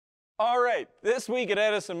All right, this week at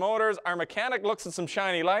Edison Motors, our mechanic looks at some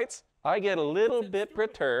shiny lights. I get a little bit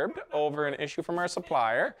perturbed over an issue from our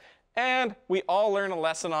supplier, and we all learn a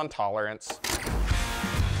lesson on tolerance.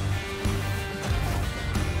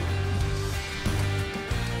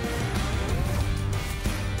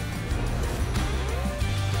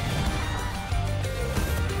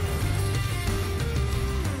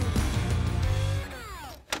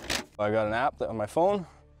 I got an app on my phone.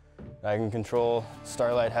 I can control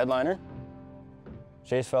Starlight headliner.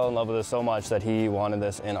 Chase fell in love with this so much that he wanted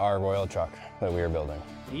this in our Royal truck that we were building.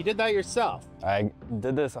 You did that yourself? I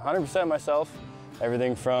did this 100% myself.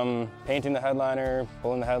 Everything from painting the headliner,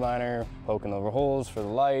 pulling the headliner, poking over holes for the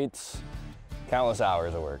lights, countless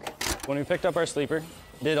hours of work. When we picked up our sleeper,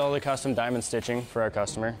 did all the custom diamond stitching for our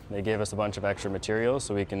customer. They gave us a bunch of extra materials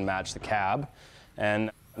so we can match the cab. And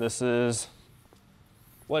this is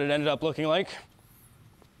what it ended up looking like.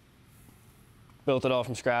 Built it all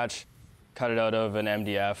from scratch, cut it out of an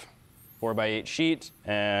MDF 4x8 sheet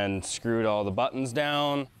and screwed all the buttons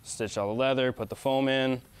down, stitched all the leather, put the foam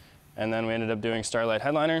in, and then we ended up doing Starlight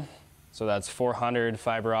headliner. So that's 400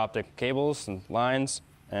 fiber optic cables and lines,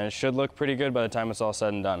 and it should look pretty good by the time it's all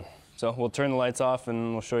said and done. So we'll turn the lights off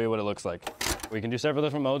and we'll show you what it looks like. We can do several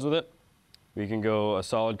different modes with it. We can go a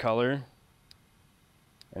solid color,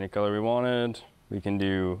 any color we wanted. We can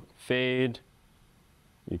do fade.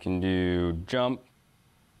 We can do jump.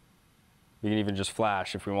 We can even just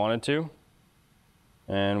flash if we wanted to.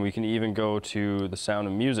 And we can even go to the sound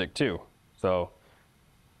of music too. So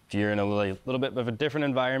if you're in a little bit of a different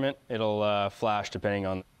environment, it'll flash depending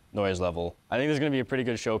on noise level. I think this is gonna be a pretty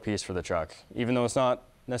good showpiece for the truck. Even though it's not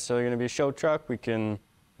necessarily gonna be a show truck, we can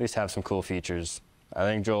at least have some cool features. I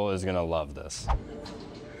think Joel is gonna love this.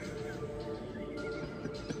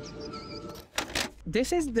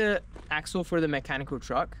 This is the axle for the mechanical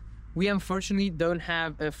truck. We unfortunately don't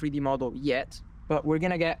have a 3D model yet, but we're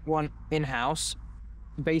gonna get one in-house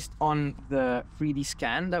based on the 3D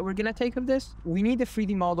scan that we're gonna take of this. We need a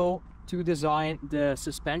 3D model to design the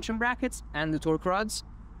suspension brackets and the torque rods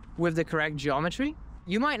with the correct geometry.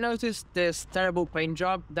 You might notice this terrible paint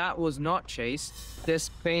job. That was not Chase. This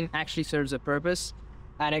paint actually serves a purpose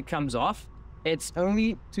and it comes off. It's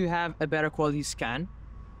only to have a better quality scan.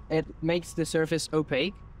 It makes the surface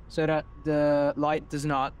opaque so that the light does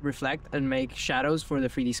not reflect and make shadows for the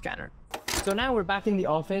 3D scanner. So now we're back in the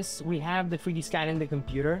office. We have the 3D scan in the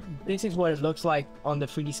computer. This is what it looks like on the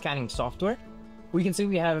 3D scanning software. We can see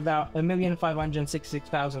we have about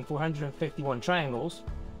 1,566,451 triangles.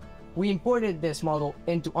 We imported this model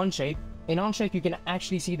into Onshape. In Onshape, you can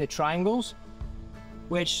actually see the triangles,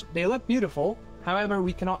 which they look beautiful. However,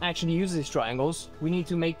 we cannot actually use these triangles. We need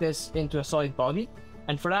to make this into a solid body.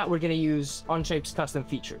 And for that, we're gonna use Onshape's custom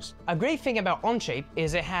features. A great thing about Onshape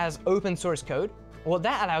is it has open source code. What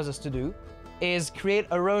that allows us to do is create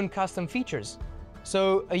our own custom features.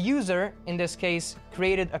 So a user, in this case,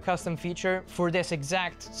 created a custom feature for this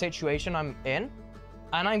exact situation I'm in,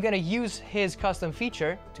 and I'm gonna use his custom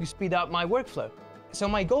feature to speed up my workflow. So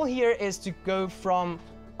my goal here is to go from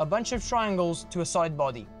a bunch of triangles to a solid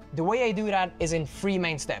body. The way I do that is in 3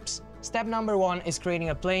 main steps. Step number 1 is creating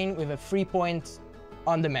a plane with a 3 point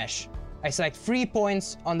on the mesh. I select 3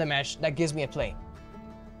 points on the mesh, that gives me a plane.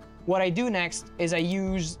 What I do next is I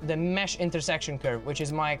use the mesh intersection curve, which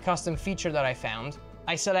is my custom feature that I found.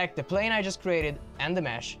 I select the plane I just created and the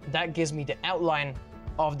mesh. That gives me the outline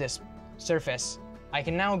of this surface. I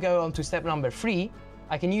can now go on to step number 3.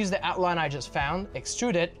 I can use the outline I just found,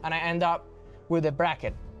 extrude it, and I end up with a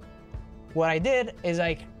bracket. What I did is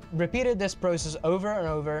I repeated this process over and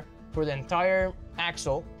over for the entire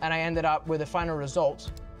axle, and I ended up with the final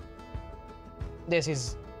result. This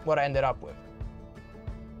is what I ended up with.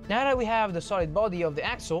 Now that we have the solid body of the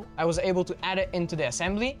axle, I was able to add it into the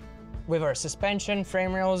assembly with our suspension,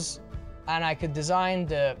 frame rails, and I could design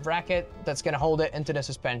the bracket that's gonna hold it into the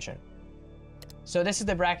suspension. So this is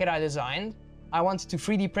the bracket I designed. I wanted to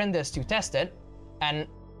 3D print this to test it, and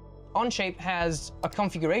Onshape has a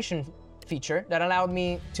configuration feature that allowed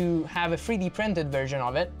me to have a 3D printed version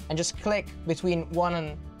of it and just click between one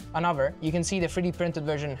and another. You can see the 3D printed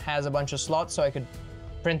version has a bunch of slots, so I could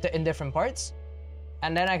print it in different parts.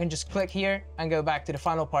 And then I can just click here and go back to the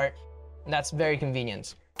final part, and that's very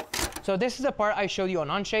convenient. So this is the part I showed you on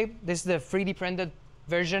Onshape. This is the 3D printed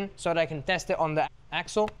version so that I can test it on the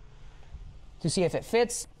axle to see if it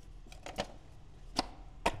fits.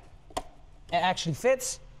 It actually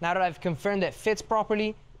fits. Now that I've confirmed it fits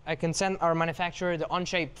properly, I can send our manufacturer the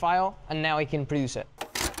Onshape file, and now I can produce it.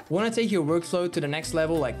 Want to take your workflow to the next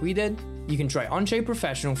level like we did? You can try Onshape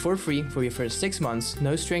Professional for free for your first 6 months,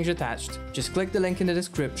 no strings attached. Just click the link in the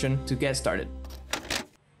description to get started.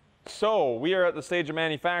 so we are at the stage of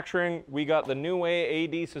manufacturing. We got the new way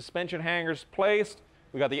AD suspension hangers placed.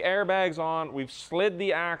 We got the airbags on. We've slid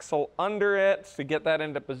the axle under it to get that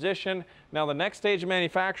into position. Now the next stage of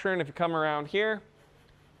manufacturing, if you come around here,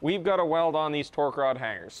 we've got to weld on these torque rod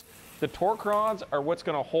hangers. The torque rods are what's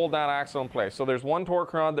going to hold that axle in place. So there's one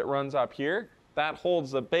torque rod that runs up here. That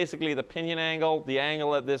holds basically the pinion angle, the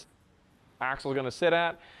angle that this axle is going to sit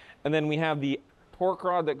at. And then we have the torque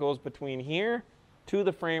rod that goes between here to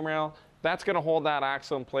the frame rail. That's going to hold that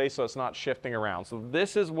axle in place so it's not shifting around. So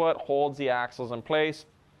this is what holds the axles in place.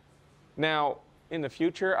 Now, in the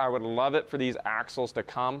future, I would love it for these axles to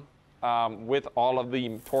come with all of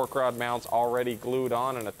the torque rod mounts already glued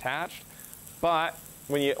on and attached. But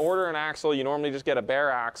when you order an axle, you normally just get a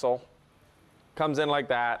bare axle. Comes in like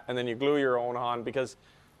that, and then you glue your own on, because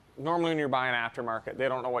normally when you're buying aftermarket, they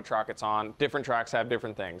don't know what truck it's on. Different trucks have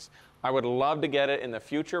different things. I would love to get it in the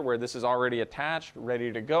future where this is already attached,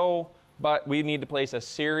 ready to go, but we need to place a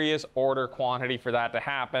serious order quantity for that to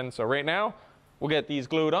happen. So right now, we'll get these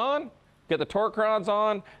glued on, get the torque rods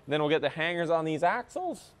on, then we'll get the hangers on these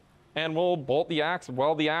axles, and we'll bolt the axle,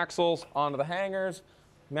 weld the axles onto the hangers,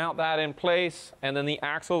 mount that in place, and then the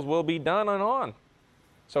axles will be done and on.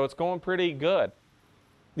 So it's going pretty good.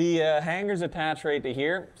 The hanger's attached right to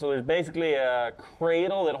here. So there's basically a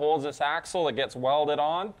cradle that holds this axle that gets welded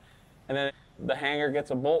on, and then the hanger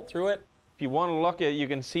gets a bolt through it. If you want to look at it, you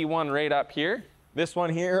can see one right up here. This one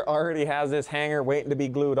here already has this hanger waiting to be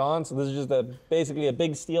glued on. So this is just basically a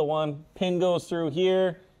big steel one. Pin goes through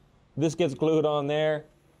here. This gets glued on there.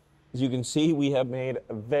 As you can see, we have made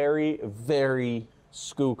very, very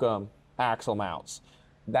skookum axle mounts.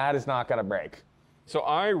 That is not going to break. So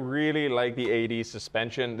I really like the AD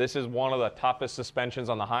suspension. This is one of the toughest suspensions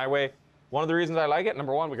on the highway. One of the reasons I like it,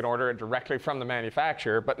 number one, we can order it directly from the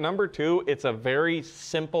manufacturer, but number two, it's a very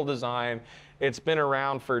simple design. It's been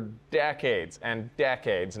around for decades and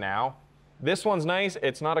decades now. This one's nice.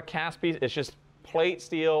 It's not a cast piece. It's just plate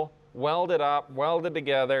steel, welded up, welded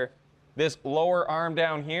together. This lower arm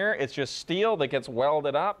down here, it's just steel that gets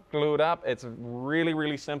welded up, glued up. It's really,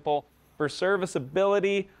 really simple. For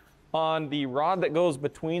serviceability, on the rod that goes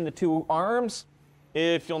between the two arms,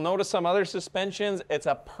 if you'll notice some other suspensions, it's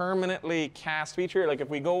a permanently cast feature. Like if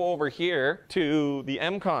we go over here to the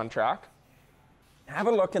M-Con truck, have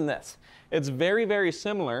a look in this. It's very, very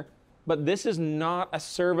similar, but this is not a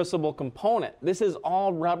serviceable component. This is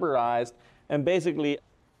all rubberized, and basically,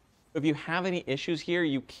 if you have any issues here,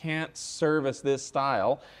 you can't service this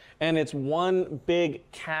style. And it's one big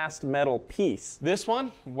cast metal piece. This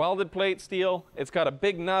one, welded plate steel. It's got a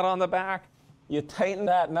big nut on the back. You tighten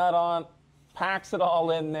that nut on, packs it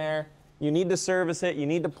all in there. You need to service it. You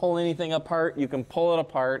need to pull anything apart. You can pull it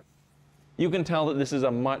apart. You can tell that this is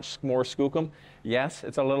a much more skookum. Yes,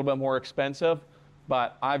 it's a little bit more expensive,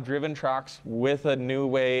 but I've driven trucks with a new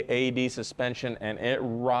way AD suspension, and it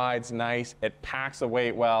rides nice. It packs the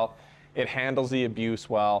weight well. It handles the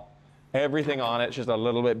abuse well. Everything on it's just a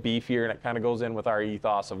little bit beefier, and it kind of goes in with our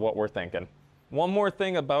ethos of what we're thinking. One more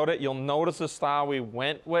thing about it, you'll notice the style we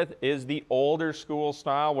went with is the older school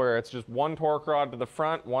style where it's just one torque rod to the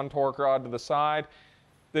front, one torque rod to the side.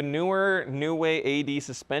 The newer New Way AD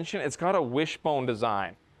suspension, it's got a wishbone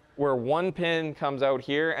design where one pin comes out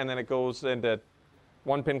here and then it goes into,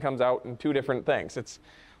 one pin comes out in two different things. It's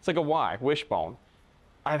like a Y, wishbone.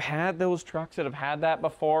 I've had those trucks that have had that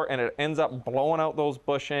before, and it ends up blowing out those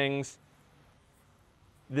bushings.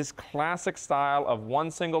 This classic style of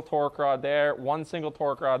one single torque rod there, one single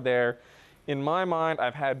torque rod there. In my mind,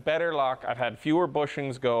 I've had better luck. I've had fewer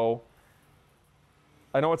bushings go.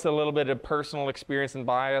 I know it's a little bit of personal experience and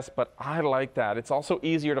bias, but I like that. It's also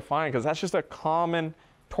easier to find because that's just a common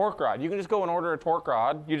torque rod. You can just go and order a torque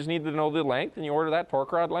rod. You just need to know the length, and you order that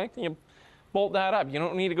torque rod length, and you bolt that up. You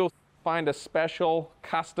don't need to go find a special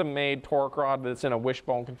custom-made torque rod that's in a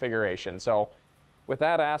wishbone configuration. So with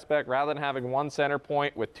that aspect, rather than having one center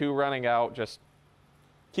point with two running out, just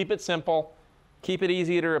keep it simple, keep it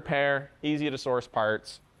easy to repair, easy to source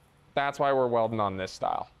parts. That's why we're welding on this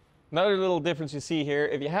style. Another little difference you see here,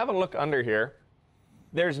 if you have a look under here,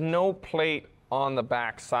 there's no plate on the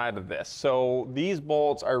back side of this. So these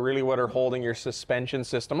bolts are really what are holding your suspension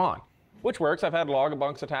system on, which works. I've had log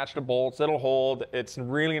bunks attached to bolts. It'll hold. It's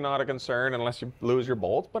really not a concern unless you lose your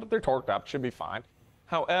bolts, but if they're torqued up, it should be fine.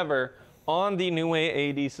 However, on the New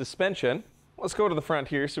Way AD suspension, let's go to the front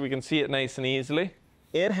here so we can see it nice and easily.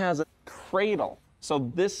 It has a cradle.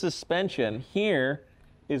 So this suspension here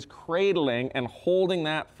is cradling and holding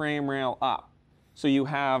that frame rail up. So you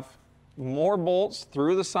have more bolts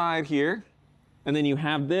through the side here, and then you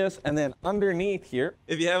have this, and then underneath here,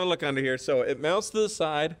 if you have a look under here, so it mounts to the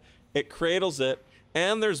side, it cradles it,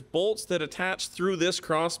 And there's bolts that attach through this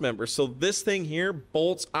cross member. So this thing here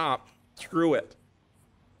bolts up through it.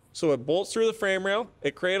 So it bolts through the frame rail,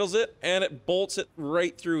 it cradles it, and it bolts it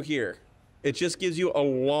right through here. It just gives you a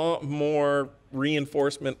lot more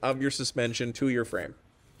reinforcement of your suspension to your frame.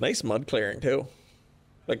 Nice mud clearing too.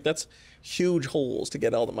 Like, that's huge holes to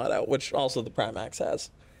get all the mud out, which also the Primax has.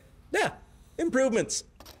 Yeah, improvements.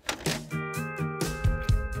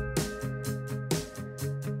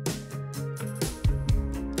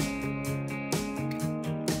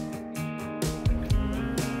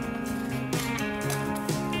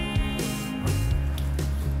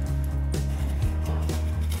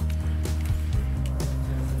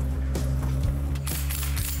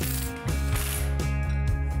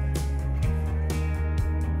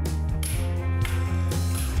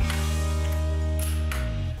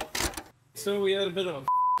 So we had a bit of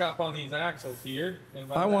a up on these axles here.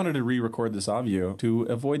 I wanted to re-record this audio to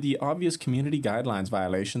avoid the obvious community guidelines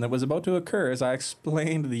violation that was about to occur as I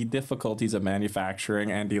explained the difficulties of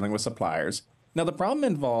manufacturing and dealing with suppliers. Now, the problem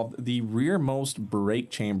involved the rearmost brake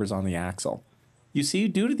chambers on the axle. You see,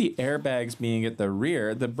 due to the airbags being at the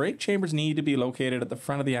rear, the brake chambers need to be located at the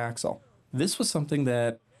front of the axle. This was something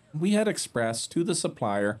that we had expressed to the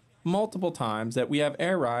supplier multiple times, that we have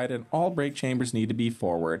air ride and all brake chambers need to be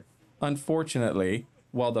forward. Unfortunately,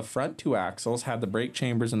 while the front two axles had the brake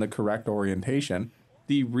chambers in the correct orientation,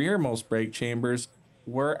 the rearmost brake chambers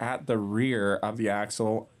were at the rear of the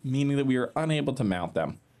axle, meaning that we were unable to mount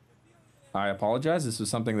them. I apologize, this was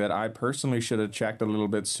something that I personally should have checked a little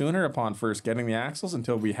bit sooner upon first getting the axles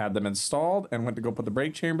until we had them installed and went to go put the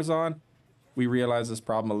brake chambers on. We realized this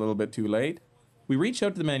problem a little bit too late. We reached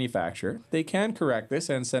out to the manufacturer. They can correct this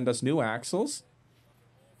and send us new axles,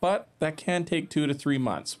 but that can take 2 to 3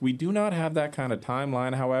 months. We do not have that kind of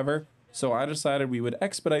timeline, however, so I decided we would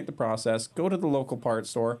expedite the process, go to the local parts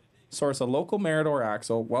store, source a local Meridor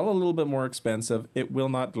axle. While a little bit more expensive, it will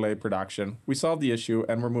not delay production. We solved the issue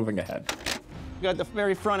and we're moving ahead. We got the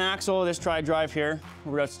very front axle of this tri-drive here.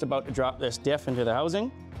 We're just about to drop this diff into the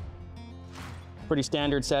housing. Pretty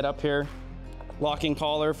standard setup here. Locking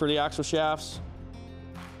collar for the axle shafts.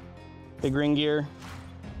 Big ring gear.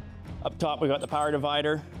 Up top, we got the power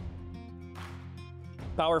divider.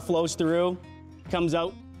 Power flows through, comes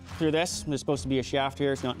out through this. There's supposed to be a shaft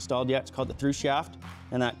here. It's not installed yet. It's called the through shaft.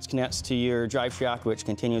 And that connects to your drive shaft, which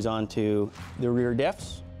continues on to the rear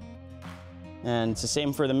diffs. And it's the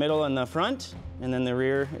same for the middle and the front. And then the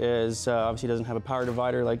rear is, obviously doesn't have a power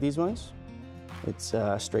divider like these ones. It's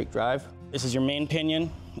straight drive. This is your main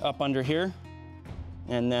pinion up under here.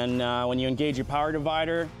 And then when you engage your power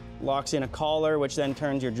divider, locks in a collar, which then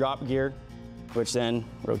turns your drop gear, which then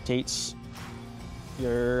rotates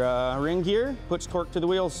your ring gear, puts torque to the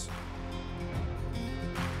wheels.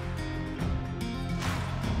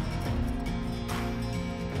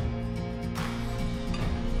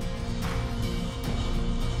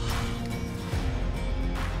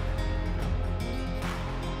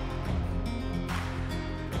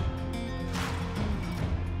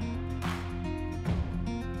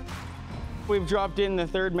 We've dropped in the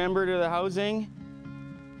third member to the housing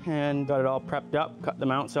and got it all prepped up, cut the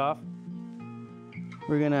mounts off.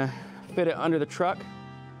 We're gonna fit it under the truck,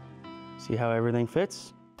 see how everything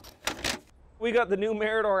fits. We got the new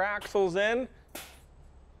Meridor axles in.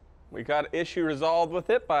 We got issue resolved with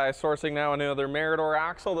it by sourcing now another Meridor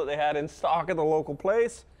axle that they had in stock at the local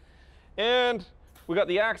place. And we got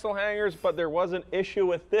the axle hangers, but there was an issue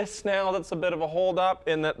with this now that's a bit of a hold up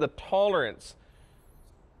in that the tolerance.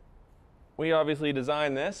 We obviously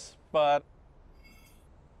designed this, but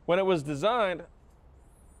when it was designed,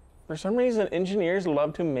 for some reason, engineers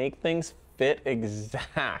love to make things fit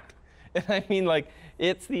exact. And I mean, like,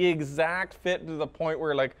 it's the exact fit to the point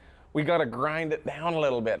where, like, we got to grind it down a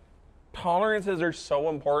little bit. Tolerances are so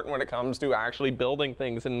important when it comes to actually building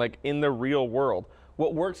things in the real world.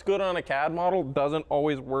 What works good on a CAD model doesn't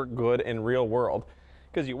always work good in real world,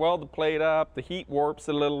 because you weld the plate up, the heat warps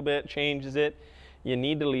it a little bit, changes it. You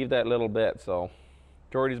need to leave that little bit, so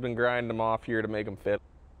Jordy's been grinding them off here to make them fit.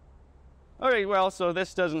 All right, well, so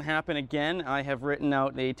this doesn't happen again. I have written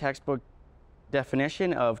out a textbook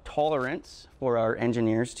definition of tolerance for our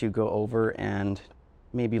engineers to go over and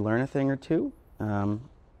maybe learn a thing or two.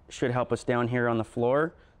 Should help us down here on the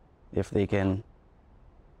floor if they can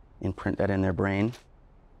imprint that in their brain.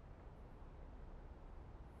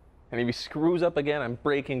 And if he screws up again, I'm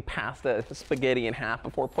breaking pasta spaghetti in half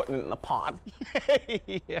before putting it in the pot.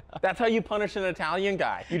 Yeah. That's That's how you punish an Italian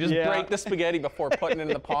guy. You just break the spaghetti before putting it in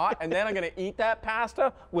the pot, and then I'm gonna eat that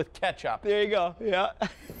pasta with ketchup. There you go, yeah.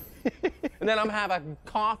 And then I'm gonna have a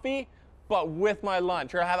coffee but with my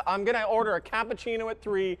lunch. Or I'm gonna order a cappuccino at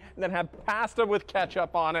 3 and then have pasta with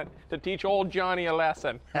ketchup on it to teach old Johnny a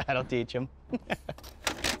lesson. That'll teach him.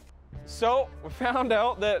 So we found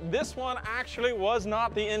out that this one actually was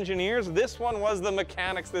not the engineers. This one was the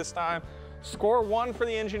mechanics this time. Score 1 for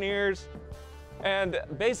the engineers. And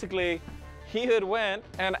basically, he had went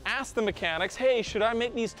and asked the mechanics, hey, should I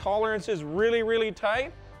make these tolerances really, really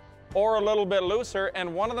tight or a little bit looser?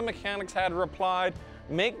 And one of the mechanics had replied,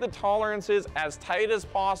 make the tolerances as tight as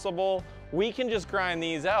possible. We can just grind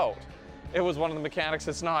these out. It was one of the mechanics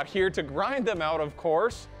that's not here to grind them out, of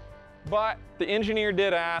course, but the engineer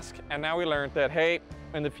did ask, and now we learned that, hey,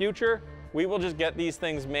 in the future, we will just get these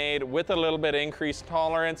things made with a little bit increased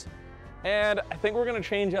tolerance. And I think we're gonna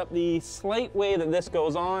change up the slight way that this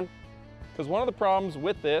goes on, because one of the problems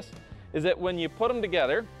with this is that when you put them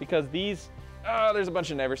together, because these, there's a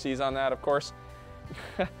bunch of never sees on that, of course.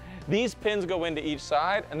 These pins go into each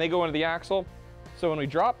side and they go into the axle. So when we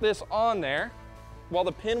drop this on there, while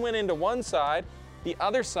the pin went into one side, the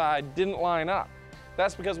other side didn't line up.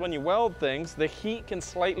 That's because when you weld things, the heat can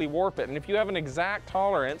slightly warp it. And if you have an exact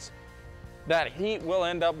tolerance, that heat will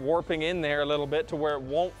end up warping in there a little bit to where it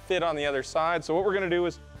won't fit on the other side. So what we're gonna do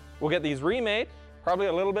is we'll get these remade, probably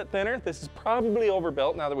a little bit thinner. This is probably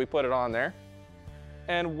overbuilt now that we put it on there.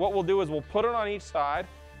 And what we'll do is we'll put it on each side,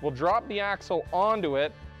 we'll drop the axle onto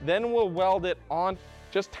it, then we'll weld it on,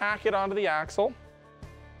 just tack it onto the axle,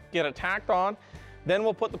 get it tacked on, then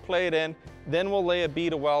we'll put the plate in, then we'll lay a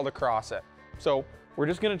bead of weld across it. So we're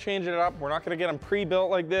just gonna change it up. We're not gonna get them pre-built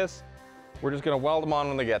like this. We're just gonna weld them on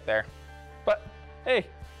when they get there. But hey,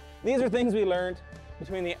 these are things we learned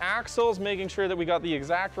between the axles, making sure that we got the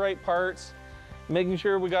exact right parts, making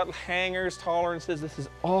sure we got hangers, tolerances. This is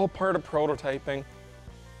all part of prototyping.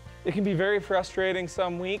 It can be very frustrating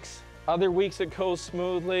some weeks. Other weeks it goes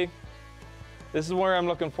smoothly. This is where I'm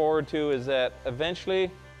looking forward to, is that eventually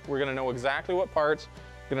we're gonna know exactly what parts,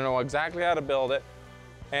 we're gonna know exactly how to build it.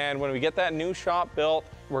 And when we get that new shop built,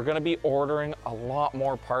 we're gonna be ordering a lot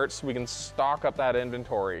more parts so we can stock up that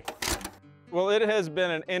inventory. Well, it has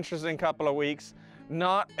been an interesting couple of weeks.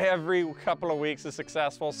 Not every couple of weeks is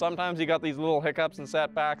successful. Sometimes you got these little hiccups and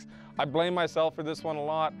setbacks. I blame myself for this one a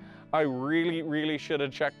lot. I really, really should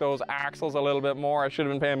have checked those axles a little bit more. I should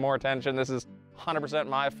have been paying more attention. This is 100%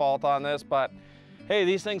 my fault on this, but hey,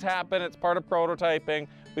 these things happen. It's part of prototyping.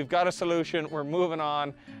 We've got a solution, we're moving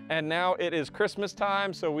on. And now it is Christmas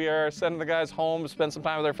time, so we are sending the guys home to spend some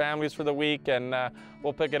time with their families for the week, and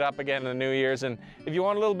we'll pick it up again in the New Year's. And if you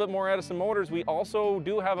want a little bit more Edison Motors, we also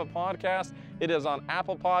do have a podcast. It is on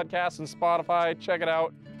Apple Podcasts and Spotify. Check it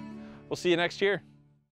out. We'll see you next year.